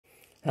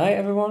Hi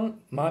everyone,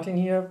 Martin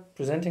here,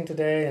 presenting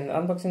today an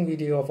unboxing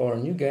video of our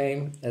new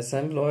game,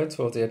 Assembloids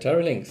for the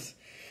Atari Lynx.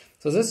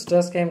 So this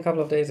just came a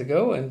couple of days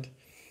ago, and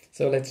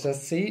so let's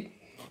just see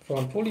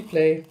from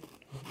Polyplay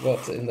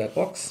what's in that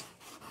box.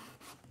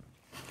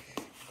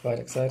 Quite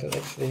excited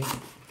actually,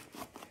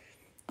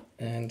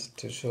 and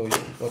to show you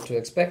what to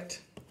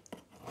expect.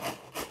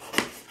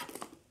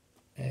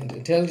 And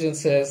intelligence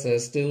says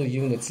there's still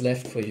units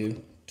left for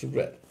you to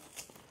grab.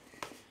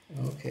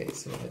 Okay,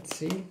 so let's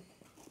see.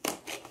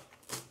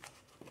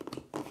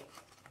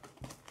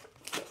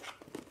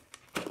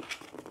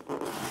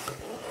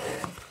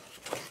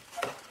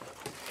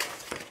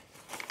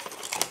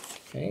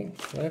 Okay,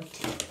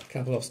 wrapped, a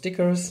couple of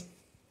stickers.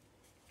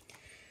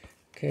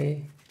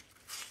 Okay,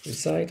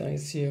 recite I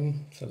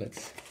assume. So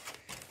let's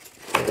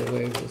get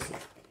away with this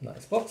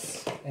nice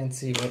box and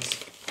see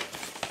what's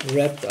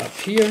wrapped up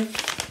here.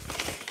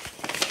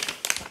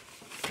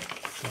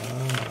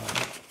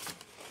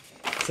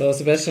 So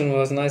Sebastian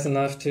was nice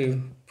enough to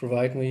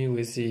provide me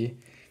with the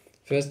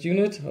first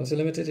unit of the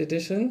limited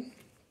edition,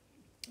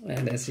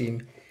 and as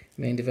the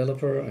main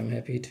developer I'm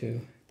happy to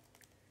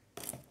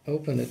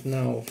open it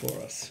now for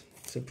us.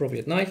 It's an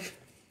appropriate knife.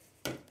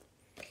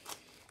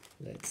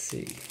 Let's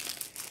see.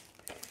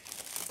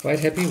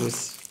 Quite happy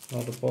with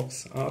how the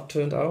box art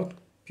turned out.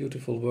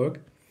 Beautiful work,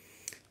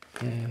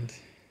 and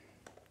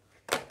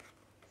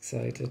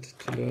excited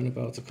to learn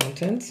about the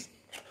contents.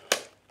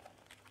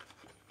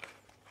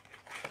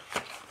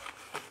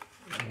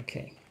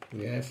 Okay,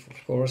 we have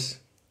of course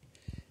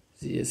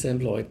the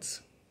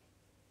Assembloids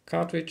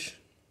cartridge,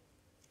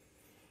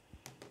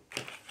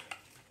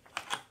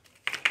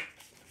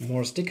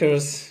 more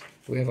stickers.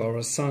 We have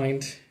our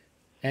signed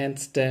and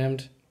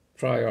stamped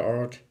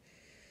PriorArt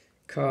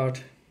card,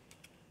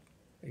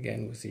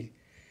 again with the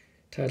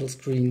title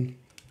screen,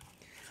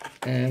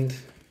 and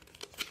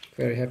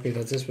very happy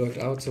that this worked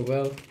out so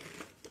well.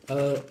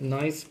 A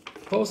nice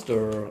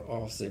poster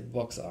of the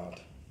box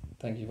art.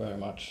 Thank you very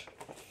much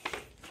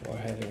for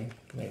having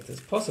made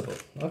this possible.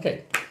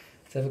 Okay,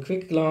 let's have a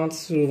quick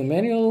glance through the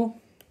manual.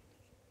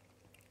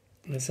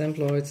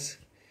 Assembloids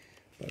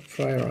by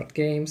PriorArt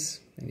Games,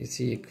 and you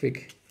see a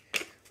quick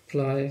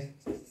apply.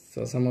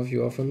 So some of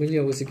you are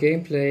familiar with the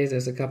gameplay.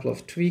 There's a couple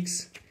of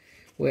tweaks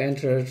were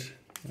entered.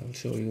 I'll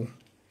show you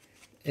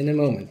in a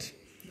moment.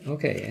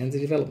 Okay, and the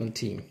development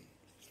team.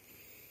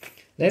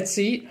 Let's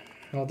see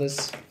how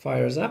this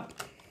fires up.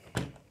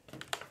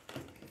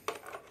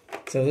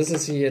 So this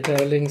is the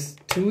Atari Lynx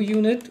 2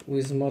 unit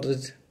with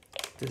modded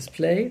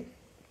display,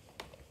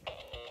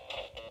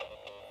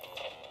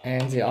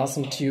 and the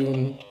awesome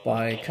tune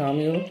by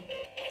Kamil.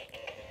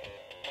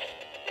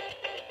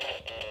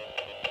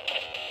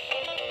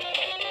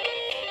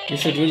 You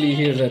should really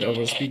hear that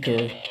over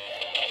speaker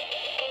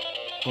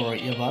or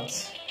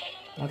earbuds.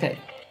 Okay.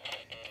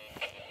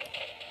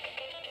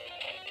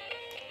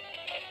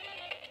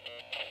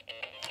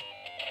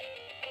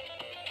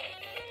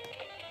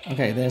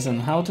 Okay, there's an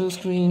how-to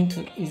screen,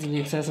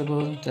 easily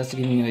accessible, just to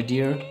give you an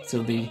idea.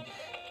 So the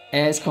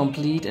as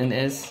complete and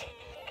as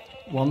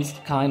one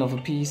kind of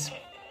a piece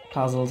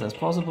puzzles as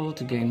possible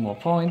to gain more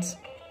points.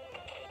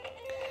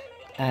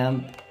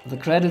 And the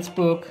credits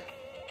book.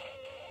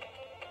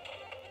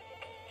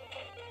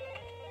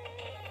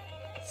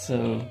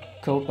 So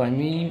code by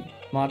me,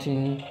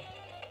 Martin,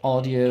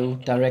 audio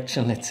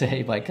direction, let's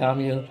say, by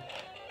Kamil,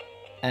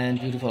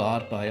 and beautiful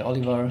art by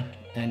Oliver.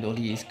 And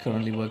Oli is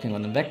currently working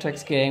on the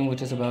Vectrex game,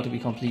 which is about to be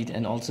complete,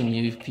 and also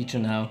new feature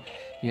now.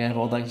 You have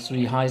all the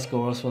 3 high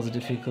scores for the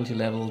difficulty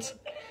levels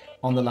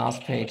on the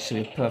last page, so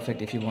you're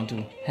perfect if you want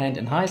to hand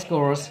in high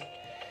scores.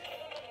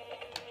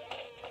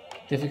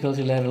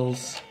 Difficulty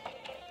levels,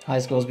 high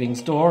scores being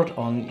stored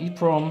on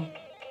EEPROM.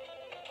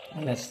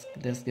 And let's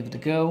give it a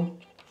go.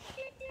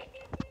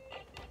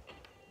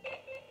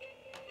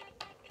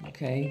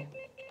 Okay.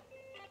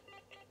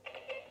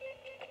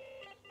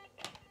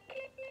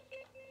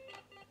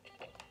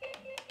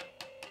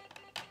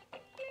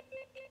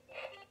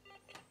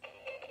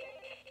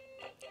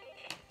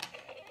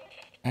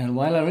 And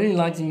while I really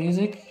like the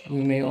music,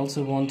 we may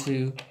also want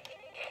to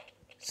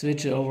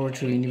switch over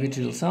to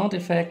individual sound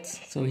effects.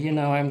 So here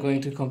now I'm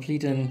going to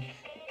complete on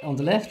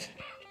the left,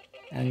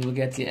 and you will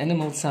get the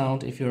animal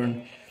sound if you're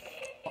in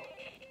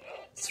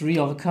 3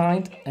 of a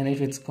kind, and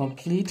if it's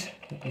complete,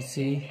 let me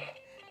see,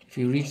 if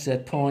you reach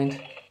that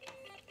point,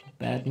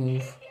 bad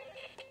move,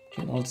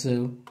 you can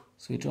also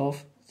switch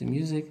off the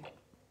music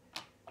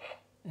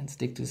and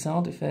stick to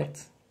sound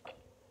effects.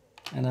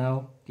 And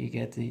now you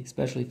get the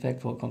special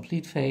effect for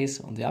complete phase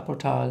on the upper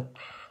tile.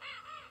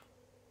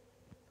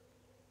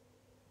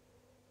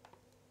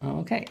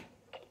 Okay,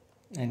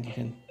 and you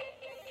can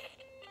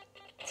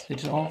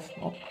switch it off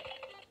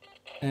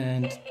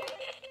and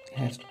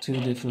have two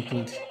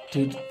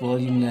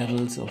volume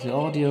levels of the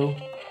audio.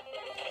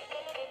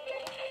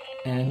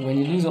 And when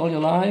you lose all your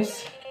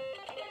lives,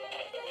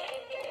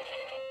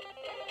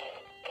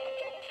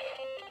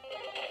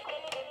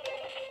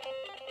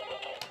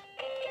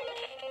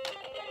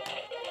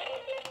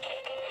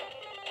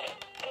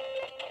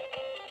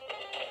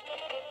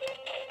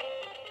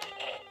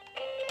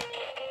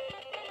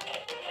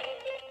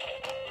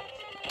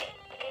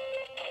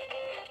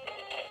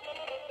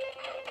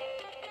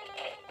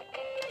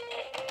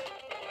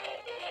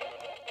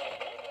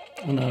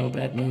 Oh no,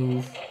 bad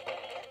move.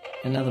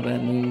 Another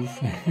bad move.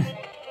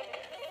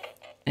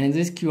 And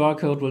this QR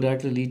code will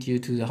directly lead you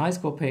to the high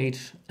score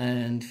page,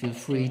 and feel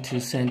free to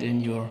send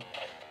in your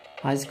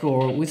high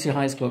score with your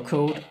high score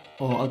code,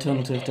 or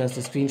alternative just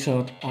a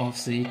screenshot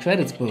of the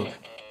credits book.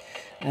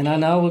 And I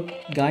now will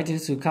guide you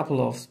through a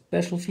couple of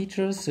special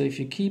features. So if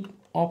you keep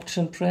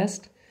Option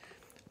pressed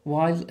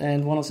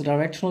and one of the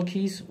directional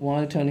keys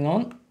while turning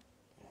on,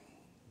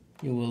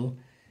 you will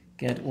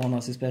get one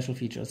of the special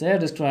features. They are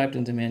described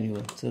in the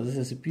manual. So this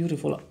is a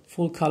beautiful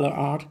full color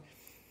art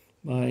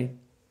by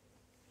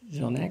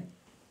Jean.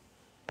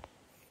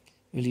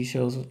 Really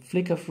shows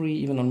flicker free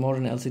even on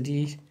modern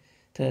LCD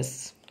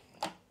tests.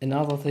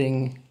 Another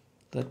thing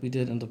that we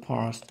did in the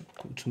past,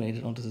 which made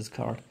it onto this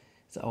card,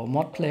 is our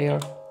mod player,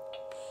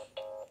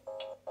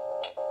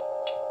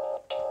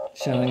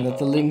 showing that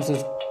the Lynx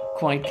is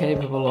quite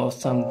capable of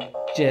some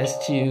jazz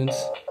tunes.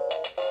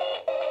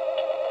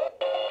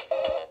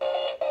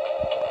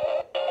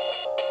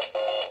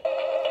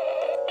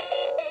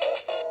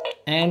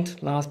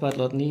 And last but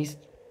not least,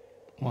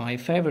 my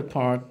favorite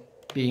part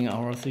being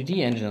our 3D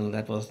engine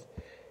that was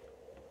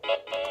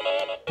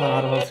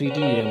part of our 3D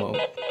demo.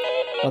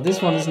 But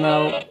this one is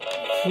now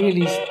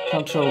freely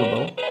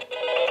controllable.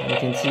 You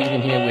can see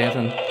even here we have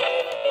an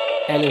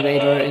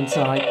elevator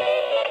inside.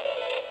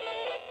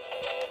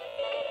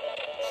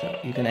 So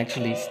you can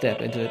actually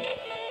step into it.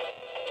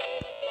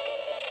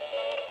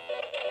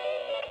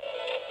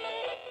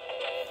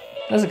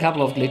 There's a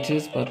couple of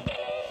glitches, but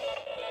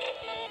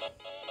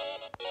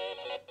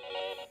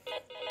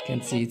you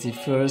can see it's the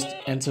first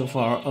and so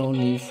far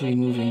only free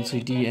moving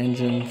 3D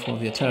engine for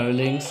the Atari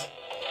Lynx.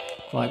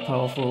 Quite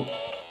powerful.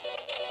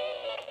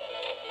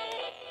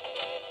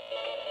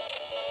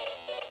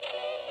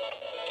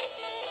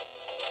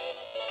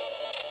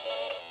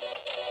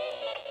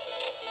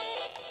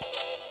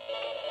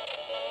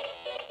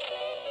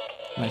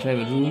 My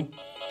favorite room.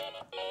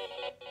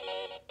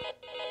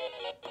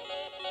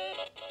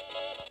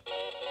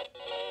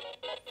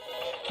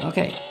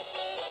 Okay,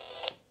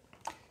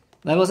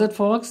 that was it,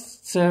 folks.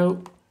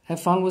 So have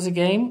fun with the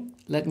game.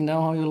 Let me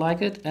know how you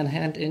like it and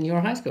hand in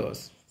your high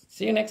scores.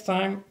 See you next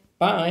time.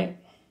 Bye.